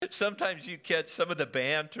Sometimes you catch some of the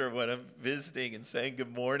banter when I'm visiting and saying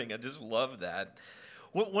good morning. I just love that.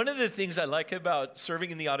 One of the things I like about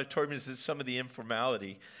serving in the auditorium is some of the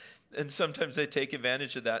informality. And sometimes I take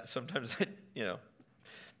advantage of that. Sometimes I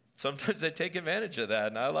take advantage of that,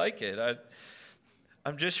 and I like it.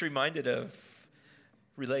 I'm just reminded of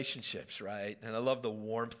relationships, right? And I love the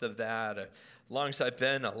warmth of that. As long as I've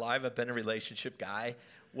been alive, I've been a relationship guy.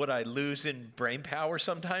 What I lose in brain power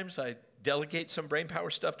sometimes, I delegate some brain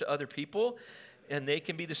power stuff to other people, and they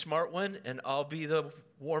can be the smart one, and I'll be the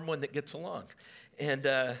warm one that gets along. And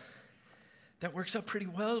that works out pretty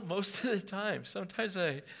well most of the time. Sometimes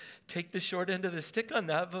I take the short end of the stick on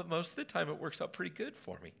that, but most of the time it works out pretty good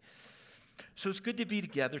for me. So it's good to be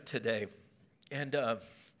together today. And am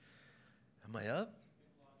I up?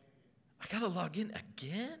 I got to log in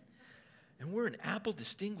again? And we're an Apple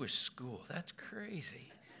Distinguished School. That's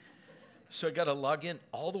crazy. So I got to log in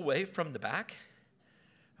all the way from the back.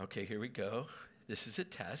 Okay, here we go. This is a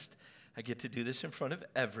test. I get to do this in front of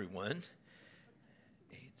everyone.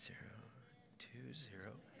 8020.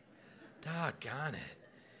 Doggone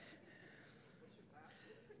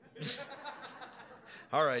it.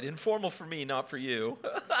 All right, informal for me, not for you.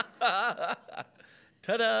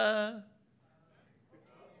 Ta-da!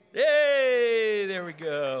 Yay! There we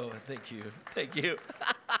go. Thank you.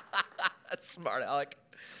 That's smart, Alec.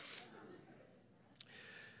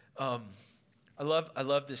 I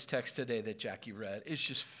love this text today that Jackie read. It's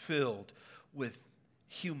just filled with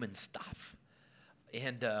human stuff.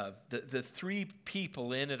 And the three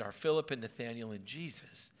people in it are Philip and Nathaniel and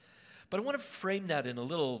Jesus. But I want to frame that in a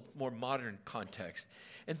little more modern context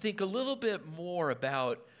and think a little bit more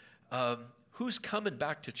about who's coming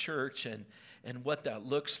back to church and what that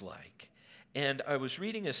looks like. And I was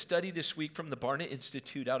reading a study this week from the Barna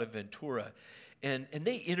Institute out of Ventura, and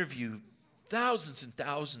they interview thousands and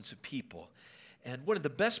thousands of people. And one of the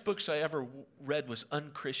best books I ever read was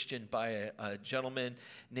Unchristian by a gentleman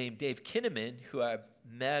named Dave Kinnaman, who I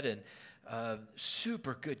met, and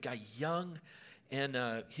super good guy, young, and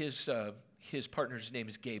his partner's name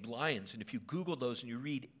is Gabe Lyons. And if you Google those and you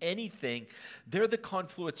read anything, they're the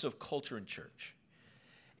confluence of culture and church.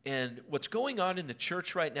 And what's going on in the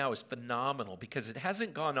church right now is phenomenal because it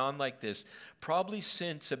hasn't gone on like this probably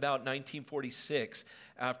since about 1946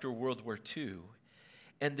 after World War II.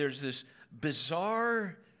 And there's this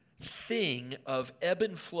bizarre thing of ebb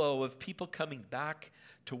and flow of people coming back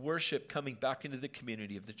to worship, coming back into the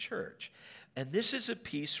community of the church. And this is a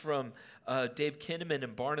piece from Dave Kinnaman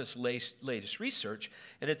and Barna's latest research,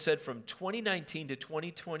 and it said from 2019 to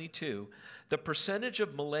 2022, the percentage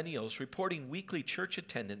of millennials reporting weekly church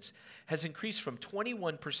attendance has increased from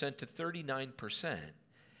 21% to 39%.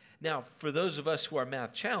 Now, for those of us who are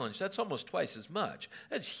math challenged, that's almost twice as much.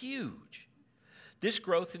 That's huge. This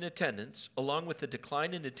growth in attendance, along with the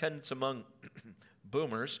decline in attendance among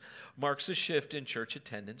boomers, marks a shift in church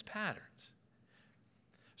attendance patterns.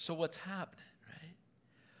 So what's happening, right?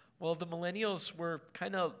 Well, the millennials were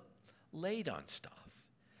kind of late on stuff.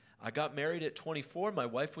 I got married at 24. My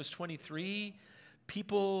wife was 23.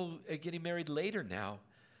 People are getting married later now.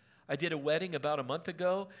 I did a wedding about a month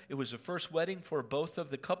ago. It was the first wedding for both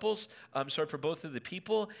of the couples, for both of the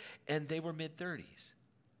people, and they were mid-30s.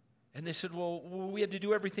 And they said, well, we had to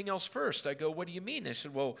do everything else first. I go, what do you mean? They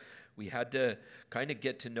said, well, we had to kind of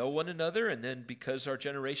get to know one another, and then because our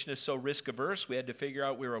generation is so risk-averse, we had to figure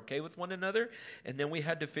out we were okay with one another, and then we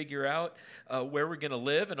had to figure out where we're going to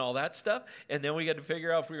live and all that stuff, and then we had to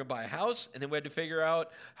figure out if we were going to buy a house, and then we had to figure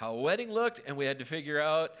out how a wedding looked, and we had to figure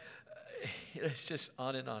out, it's just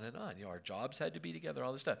on and on and on. Our jobs had to be together,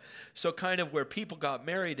 all this stuff. So kind of where people got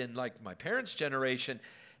married in like my parents' generation,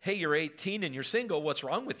 hey, you're 18 and you're single, what's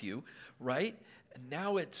wrong with you, right? And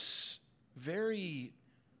now it's very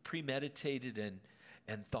premeditated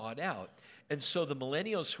and thought out. And so the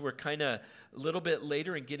millennials who are kind of a little bit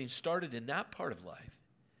later in getting started in that part of life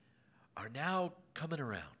are now coming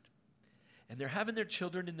around. And they're having their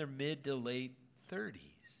children in their mid to late 30s.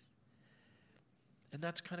 And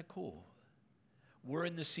that's kind of cool. We're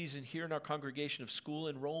in the season here in our congregation of school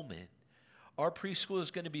enrollment. Our preschool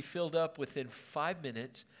is going to be filled up within 5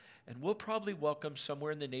 minutes, and we'll probably welcome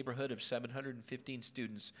somewhere in the neighborhood of 715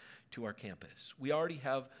 students to our campus. We already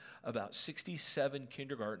have about 67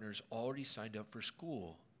 kindergartners already signed up for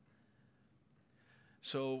school.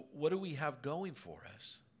 So what do we have going for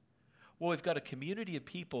us? Well, we've got a community of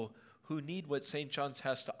people who need what St. John's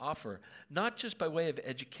has to offer, not just by way of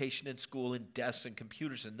education in school and desks and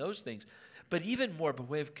computers and those things, but even more by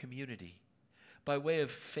way of community, by way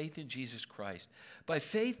of faith in Jesus Christ, by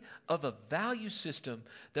faith of a value system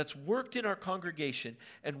that's worked in our congregation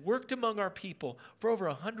and worked among our people for over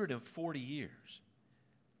 140 years.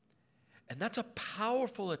 And that's a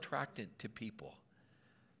powerful attractant to people.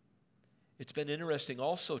 It's been interesting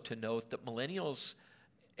also to note that millennials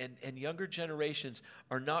and younger generations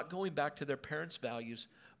are not going back to their parents' values,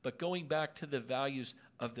 but going back to the values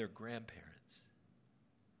of their grandparents,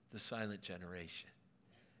 the silent generation.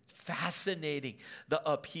 Fascinating, the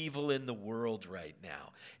upheaval in the world right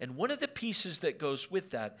now. And one of the pieces that goes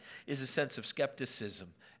with that is a sense of skepticism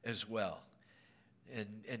as well.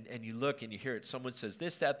 And you look and you hear it. Someone says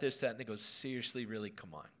this, that, and they go, seriously, really,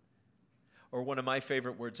 come on. Or one of my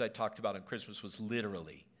favorite words I talked about on Christmas was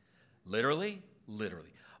literally. Literally?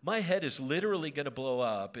 Literally. My head is literally going to blow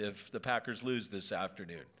up if the Packers lose this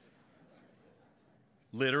afternoon.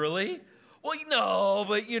 Literally? Well, no,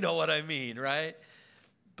 but you know what I mean, right?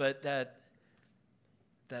 But that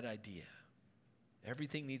idea.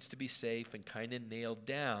 Everything needs to be safe and kind of nailed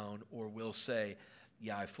down, or we'll say,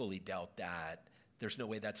 yeah, I fully doubt that. There's no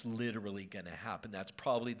way that's literally going to happen. That's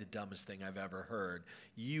probably the dumbest thing I've ever heard.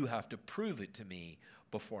 You have to prove it to me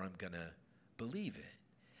before I'm going to believe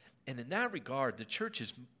it. And in that regard, the church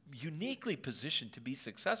is uniquely positioned to be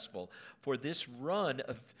successful for this run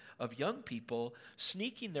of young people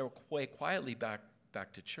sneaking their way quietly back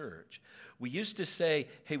to church. We used to say,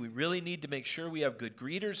 hey, we really need to make sure we have good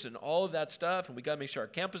greeters and all of that stuff, and we got to make sure our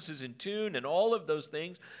campus is in tune and all of those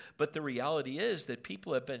things. But the reality is that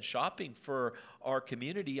people have been shopping for our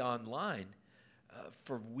community online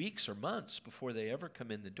for weeks or months before they ever come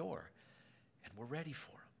in the door. And we're ready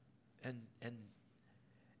for them.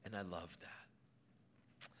 And I love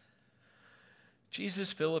that.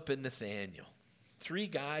 Jesus, Philip, and Nathaniel, 3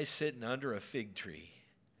 guys sitting under a fig tree.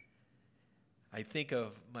 I think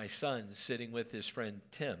of my son sitting with his friend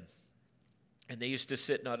Tim. And they used to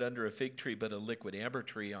sit not under a fig tree, but a liquid amber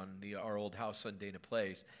tree on our old house on Dana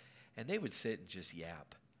Place. And they would sit and just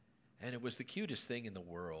yap. And it was the cutest thing in the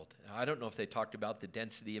world. I don't know if they talked about the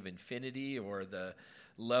density of infinity or the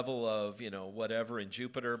level of, whatever in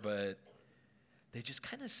Jupiter, but they just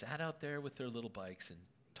kind of sat out there with their little bikes and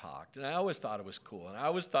talked. And I always thought it was cool. And I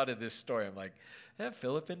always thought of this story. I'm like,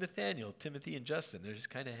 Philip and Nathaniel, Timothy and Justin, they're just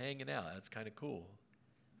kind of hanging out. That's kind of cool.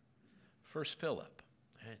 First, Philip.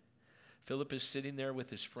 Right? Philip is sitting there with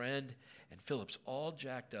his friend, and Philip's all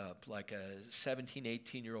jacked up like a 17,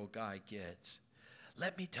 18-year-old guy gets.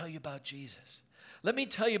 Let me tell you about Jesus. Let me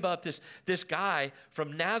tell you about this guy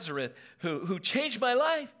from Nazareth who changed my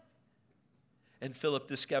life. And Philip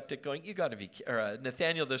the skeptic going,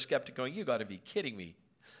 Nathaniel the skeptic going, you got to be kidding me.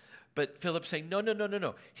 But Philip saying,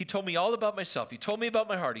 no. He told me all about myself. He told me about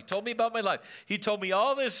my heart. He told me about my life. He told me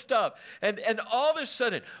all this stuff. And all of a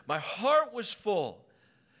sudden, my heart was full.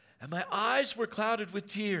 And my eyes were clouded with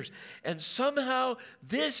tears. And somehow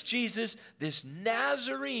this Jesus, this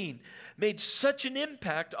Nazarene, made such an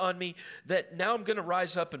impact on me that now I'm going to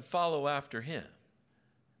rise up and follow after him.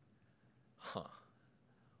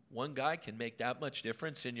 One guy can make that much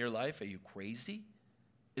difference in your life. Are you crazy?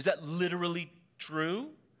 Is that literally true?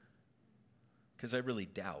 Because I really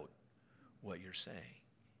doubt what you're saying.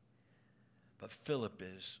 But Philip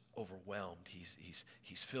is overwhelmed.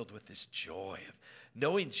 He's filled with this joy of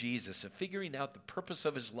knowing Jesus, of figuring out the purpose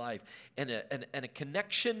of his life, and a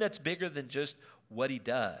connection that's bigger than just what he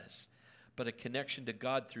does, but a connection to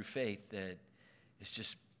God through faith that is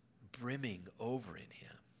just brimming over in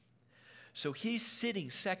him. So he's sitting,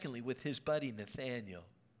 secondly, with his buddy Nathaniel.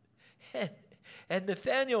 And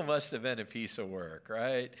Nathaniel must have been a piece of work,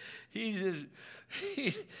 right? He's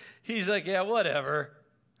like, yeah, whatever.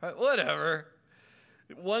 Whatever.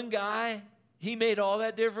 One guy, he made all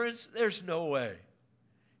that difference? There's no way.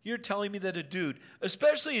 You're telling me that a dude,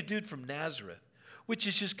 especially a dude from Nazareth, which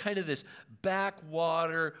is just kind of this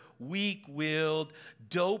backwater, weak-willed,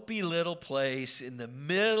 dopey little place in the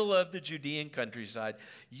middle of the Judean countryside.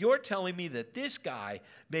 You're telling me that this guy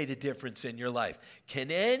made a difference in your life. Can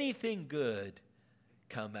anything good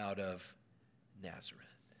come out of Nazareth?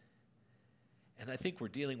 And I think we're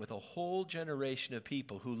dealing with a whole generation of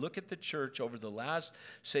people who look at the church over the last,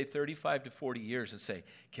 say, 35 to 40 years and say,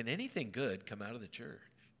 can anything good come out of the church?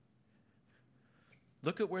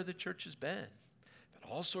 Look at where the church has been.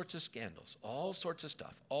 All sorts of scandals, all sorts of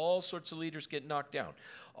stuff, all sorts of leaders get knocked down.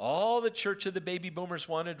 All the church of the baby boomers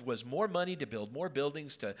wanted was more money to build more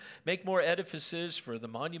buildings, to make more edifices for the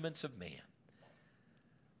monuments of man.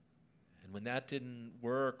 And when that didn't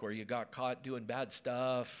work, or you got caught doing bad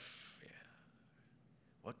stuff,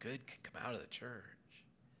 what good can come out of the church?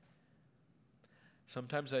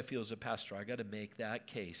 Sometimes I feel as a pastor, I got to make that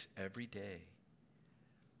case every day,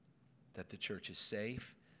 that the church is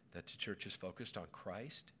safe, that the church is focused on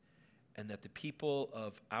Christ, and that the people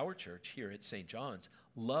of our church here at St. John's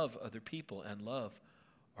love other people and love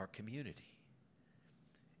our community.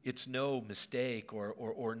 It's no mistake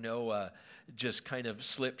or no just kind of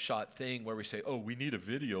slipshod thing where we say, oh, we need a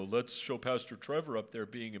video. Let's show Pastor Trevor up there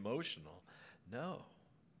being emotional. No.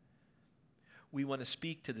 We want to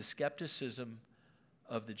speak to the skepticism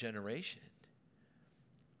of the generation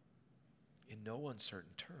in no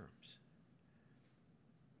uncertain terms.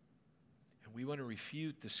 And we want to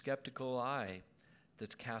refute the skeptical eye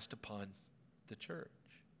that's cast upon the church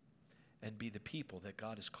and be the people that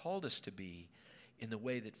God has called us to be in the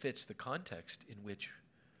way that fits the context in which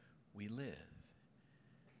we live.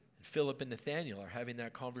 And Philip and Nathanael are having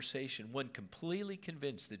that conversation, one completely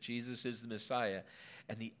convinced that Jesus is the Messiah,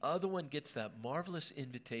 and the other one gets that marvelous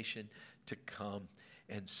invitation to come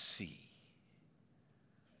and see.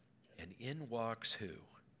 And in walks who?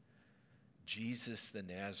 Jesus the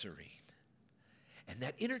Nazarene. And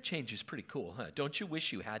that interchange is pretty cool, huh? Don't you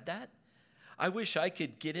wish you had that? I wish I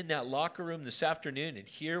could get in that locker room this afternoon and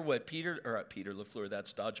hear what Peter LaFleur,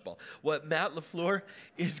 that's dodgeball, what Matt LaFleur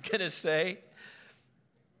is going to say.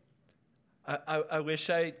 I wish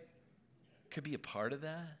I could be a part of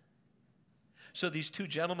that. So these two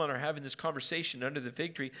gentlemen are having this conversation under the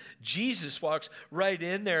fig tree. Jesus walks right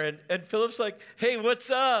in there, and Philip's like, hey, what's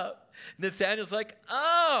up? Nathanael's like,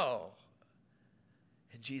 oh.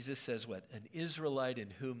 And Jesus says what? An Israelite in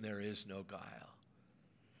whom there is no guile.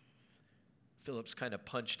 Philip's kind of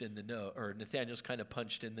punched in the nose, or Nathanael's kind of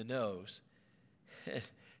punched in the nose.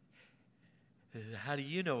 How do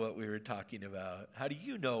you know what we were talking about? How do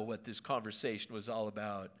you know what this conversation was all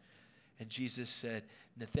about? And Jesus said,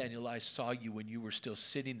 Nathanael, I saw you when you were still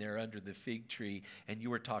sitting there under the fig tree, and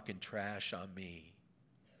you were talking trash on me.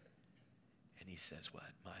 And he says what?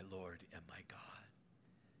 My Lord and my God,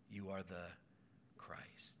 you are the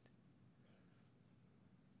Christ.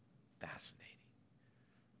 Fascinating.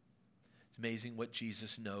 It's amazing what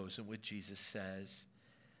Jesus knows and what Jesus says,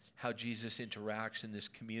 how Jesus interacts in this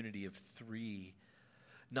community of three.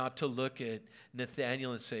 Not to look at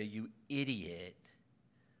Nathanael and say, you idiot,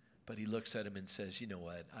 but he looks at him and says, you know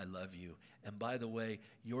what, I love you. And by the way,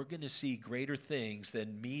 you're going to see greater things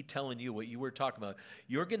than me telling you what you were talking about.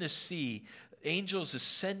 You're going to see angels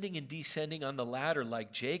ascending and descending on the ladder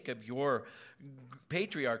like Jacob, your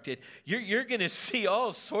patriarch, did. You're going to see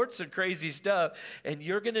all sorts of crazy stuff, and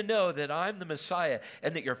you're going to know that I'm the Messiah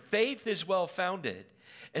and that your faith is well-founded,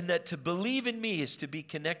 and that to believe in me is to be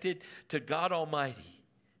connected to God Almighty.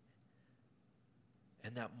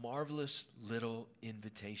 And that marvelous little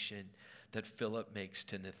invitation that Philip makes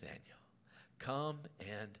to Nathanael. Come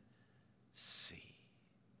and see.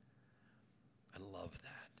 I love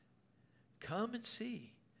that. Come and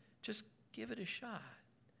see. Just give it a shot.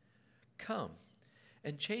 Come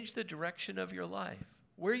and change the direction of your life.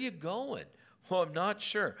 Where are you going? Well, I'm not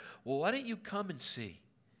sure. Well, why don't you come and see?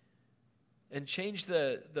 And change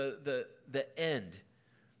the end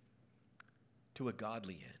to a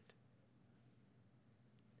godly end.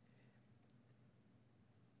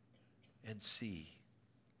 And see.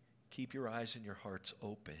 Keep your eyes and your hearts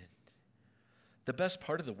open. The best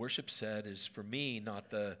part of the worship set is, for me, not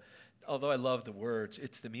although I love the words,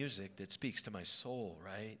 it's the music that speaks to my soul,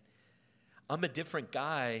 right? I'm a different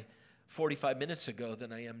guy 45 minutes ago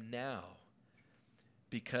than I am now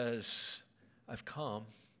because I've come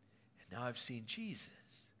and now I've seen Jesus.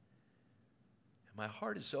 And my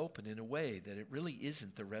heart is open in a way that it really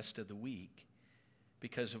isn't the rest of the week,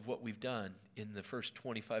 because of what we've done in the first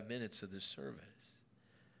 25 minutes of this service.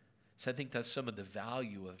 So I think that's some of the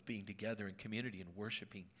value of being together in community and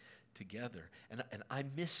worshiping together. And I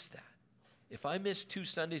miss that. If I miss 2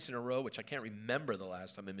 Sundays in a row, which I can't remember the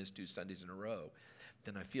last time I missed 2 Sundays in a row,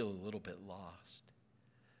 then I feel a little bit lost.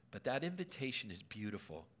 But that invitation is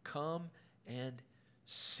beautiful. Come and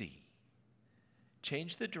see.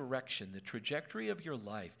 Change the direction, the trajectory of your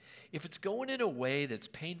life. If it's going in a way that's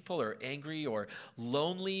painful or angry or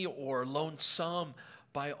lonely or lonesome,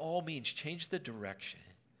 by all means, change the direction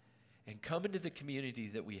and come into the community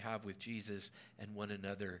that we have with Jesus and one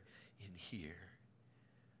another in here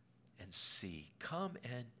and see. Come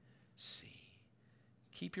and see.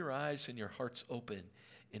 Keep your eyes and your hearts open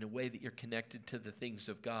in a way that you're connected to the things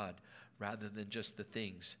of God rather than just the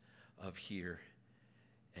things of here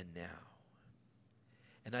and now.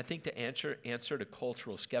 And I think the answer to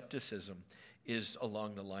cultural skepticism is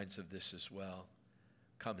along the lines of this as well.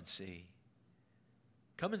 Come and see.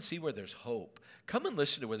 Come and see where there's hope. Come and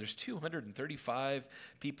listen to where there's 235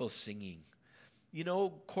 people singing. You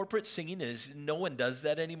know, corporate singing no one does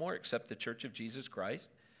that anymore except the Church of Jesus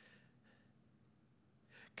Christ.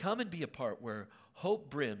 Come and be a part where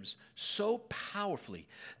hope brims so powerfully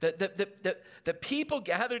that people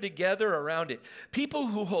gather together around it. People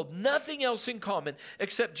who hold nothing else in common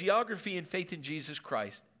except geography and faith in Jesus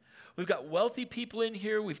Christ. We've got wealthy people in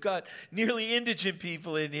here. We've got nearly indigent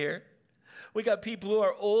people in here. We got people who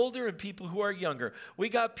are older and people who are younger. We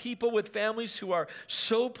got people with families who are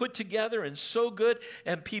so put together and so good,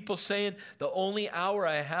 and people saying, the only hour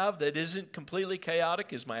I have that isn't completely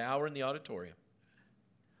chaotic is my hour in the auditorium.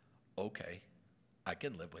 Okay, I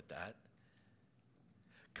can live with that.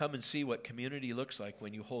 Come and see what community looks like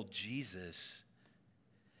when you hold Jesus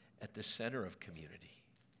at the center of community.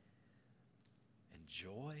 And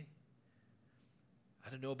joy. I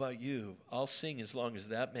don't know about you. I'll sing as long as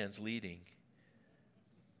that man's leading.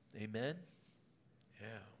 Amen?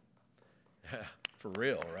 Yeah, for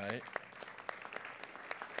real, right?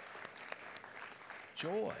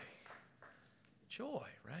 Joy,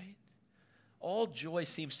 right? All joy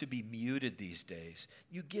seems to be muted these days.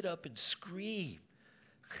 You get up and scream.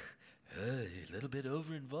 A little bit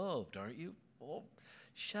over-involved, aren't you? Oh,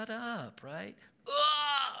 shut up, right?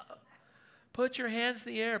 Ah! Put your hands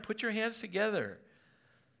in the air. Put your hands together.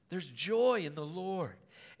 There's joy in the Lord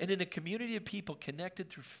and in a community of people connected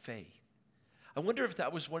through faith. I wonder if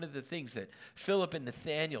that was one of the things that Philip and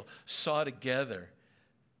Nathanael saw together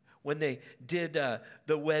when they did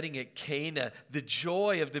the wedding at Cana, the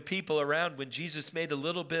joy of the people around when Jesus made a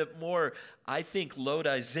little bit more, I think,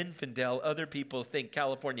 Lodi Zinfandel. Other people think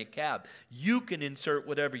California Cab. You can insert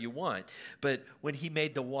whatever you want. But when he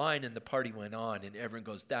made the wine and the party went on and everyone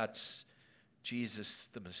goes, that's Jesus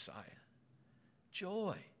the Messiah.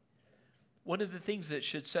 Joy. One of the things that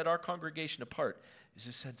should set our congregation apart is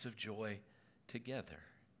a sense of joy together.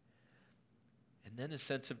 And then a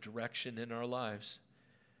sense of direction in our lives.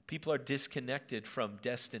 People are disconnected from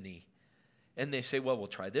destiny. And they say, well, we'll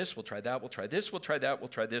try this, we'll try that, we'll try this, we'll try that, we'll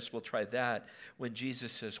try this, we'll try that. When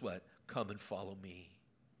Jesus says what? Come and follow me.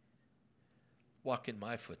 Walk in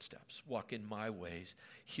my footsteps. Walk in my ways.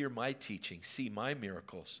 Hear my teaching. See my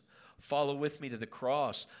miracles. Follow with me to the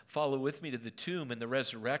cross. Follow with me to the tomb and the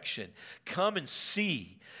resurrection. Come and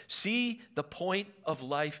see. See the point of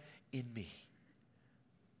life in me.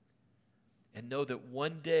 And know that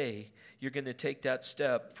one day you're going to take that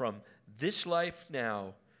step from this life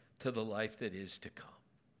now to the life that is to come.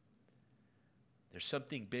 There's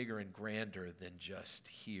something bigger and grander than just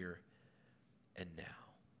here and now.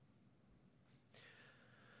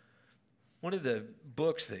 One of the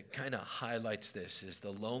books that kind of highlights this is The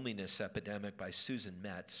Loneliness Epidemic by Susan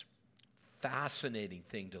Metz. Fascinating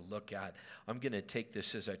thing to look at. I'm going to take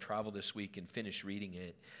this as I travel this week and finish reading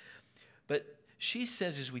it. But she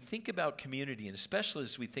says as we think about community, and especially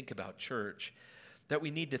as we think about church, that we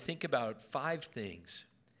need to think about 5 things.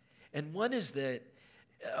 And one is that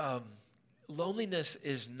loneliness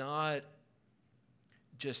is not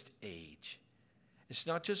just age. It's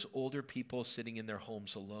not just older people sitting in their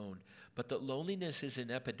homes alone, but that loneliness is an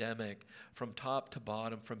epidemic from top to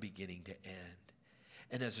bottom, from beginning to end.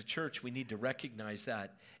 And as a church, we need to recognize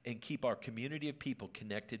that and keep our community of people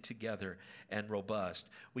connected together and robust.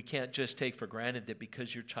 We can't just take for granted that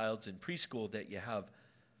because your child's in preschool that you have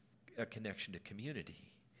a connection to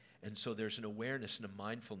community. And so there's an awareness and a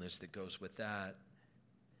mindfulness that goes with that.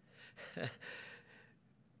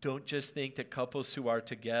 Don't just think that couples who are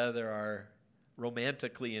together are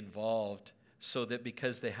romantically involved so that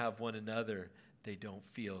because they have one another, they don't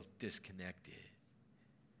feel disconnected.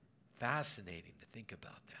 Fascinating to think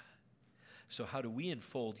about that. So how do we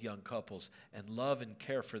enfold young couples and love and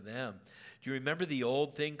care for them? Do you remember the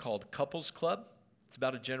old thing called Couples Club? It's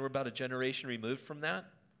we're about a generation removed from that,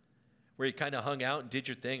 where you kind of hung out and did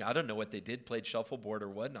your thing. I don't know what they did, played shuffleboard or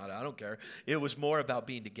whatnot. I don't care. It was more about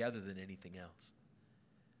being together than anything else.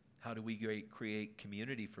 How do we create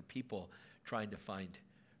community for people trying to find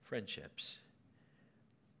friendships?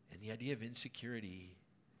 And the idea of insecurity,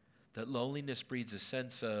 that loneliness breeds a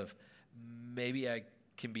sense of maybe I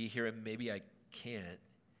can be here and maybe I can't.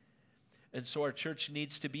 And so our church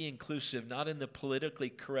needs to be inclusive, not in the politically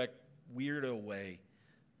correct weirdo way,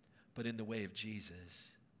 but in the way of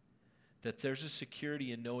Jesus. That there's a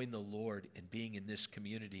security in knowing the Lord and being in this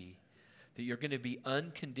community, that you're going to be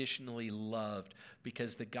unconditionally loved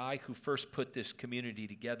because the guy who first put this community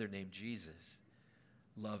together, named Jesus,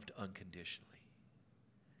 loved unconditionally.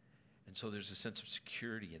 And so there's a sense of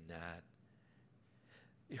security in that.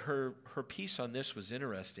 Her piece on this was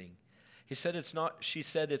interesting. She said it's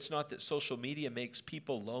not that social media makes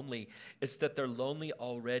people lonely, it's that they're lonely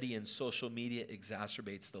already and social media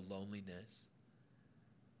exacerbates the loneliness.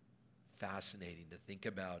 Fascinating to think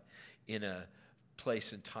about in a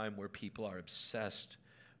place and time where people are obsessed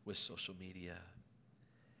with social media.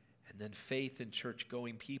 And then faith in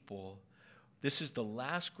church-going people. This is the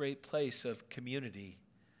last great place of community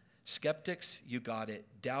Skeptics, you got it.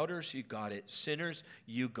 Doubters, you got it. Sinners,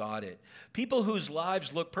 you got it. People whose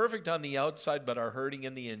lives look perfect on the outside but are hurting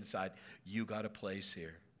in the inside, you got a place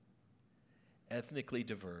here. Ethnically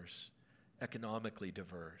diverse, economically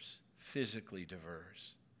diverse, physically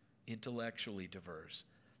diverse, intellectually diverse.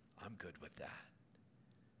 I'm good with that.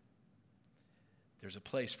 There's a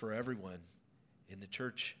place for everyone in the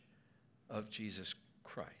church of Jesus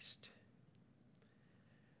Christ.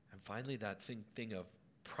 And finally, that thing of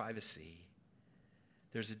privacy.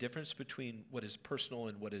 There's a difference between what is personal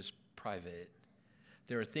and what is private.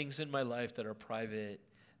 There are things in my life that are private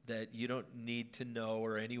that you don't need to know,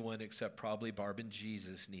 or anyone except probably Barb and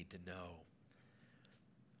Jesus need to know.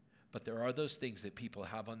 But there are those things that people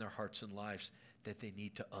have on their hearts and lives that they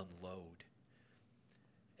need to unload.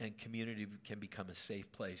 And community can become a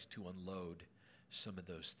safe place to unload some of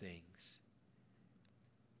those things.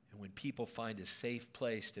 And when people find a safe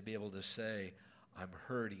place to be able to say, I'm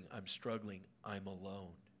hurting, I'm struggling, I'm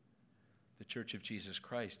alone. The Church of Jesus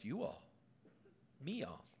Christ, you all, me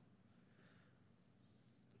all,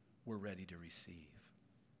 we're ready to receive.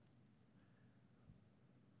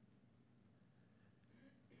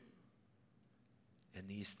 And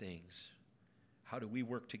these things, how do we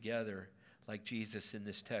work together like Jesus in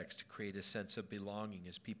this text to create a sense of belonging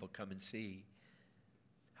as people come and see?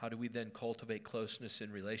 How do we then cultivate closeness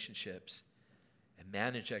in relationships and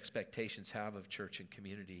manage expectations have of church and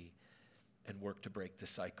community and work to break the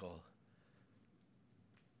cycle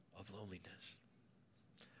of loneliness?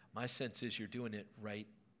 My sense is you're doing it right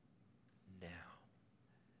now.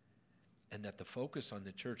 And that the focus on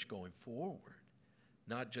the church going forward,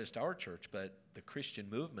 not just our church, but the Christian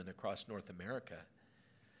movement across North America,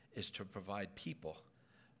 is to provide people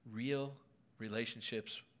real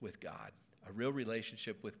relationships with God, a real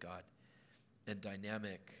relationship with God, and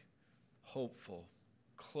dynamic, hopeful,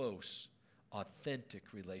 close, authentic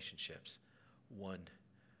relationships, one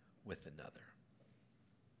with another.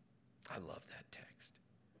 I love that text.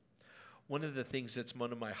 One of the things that's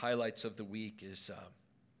one of my highlights of the week is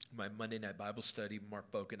my Monday night Bible study.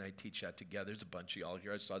 Mark Boak and I teach that together. There's a bunch of y'all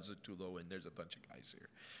here. I saw Zatulo, and there's a bunch of guys here.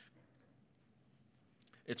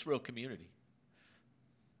 It's real community.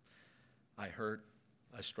 I hurt,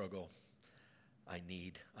 I struggle, I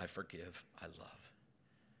need, I forgive, I love.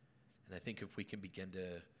 And I think if we can begin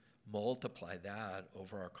to multiply that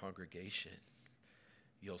over our congregation,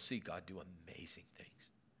 you'll see God do amazing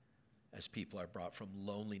things as people are brought from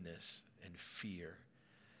loneliness and fear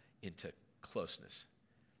into closeness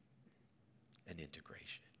and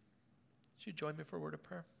integration. Would you join me for a word of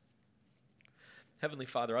prayer? Heavenly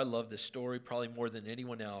Father, I love this story probably more than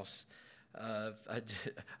anyone else.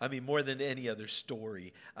 I mean, more than any other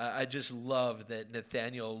story. I just love that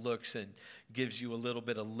Nathaniel looks and gives you a little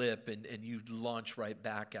bit of lip and you launch right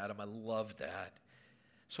back at him. I love that.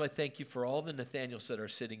 So I thank you for all the Nathaniels that are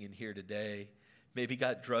sitting in here today. Maybe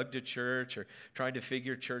got drugged to church or trying to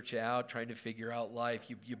figure church out, trying to figure out life.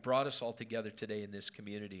 You brought us all together today in this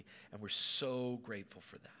community, and we're so grateful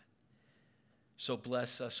for that. So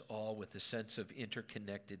bless us all with a sense of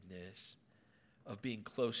interconnectedness, of being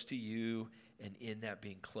close to you, and in that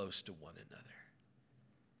being close to one another.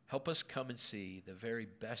 Help us come and see the very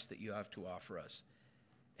best that you have to offer us,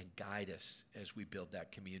 and guide us as we build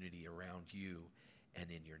that community around you and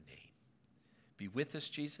in your name. Be with us,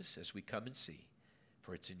 Jesus, as we come and see,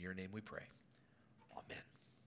 for it's in your name we pray. Amen.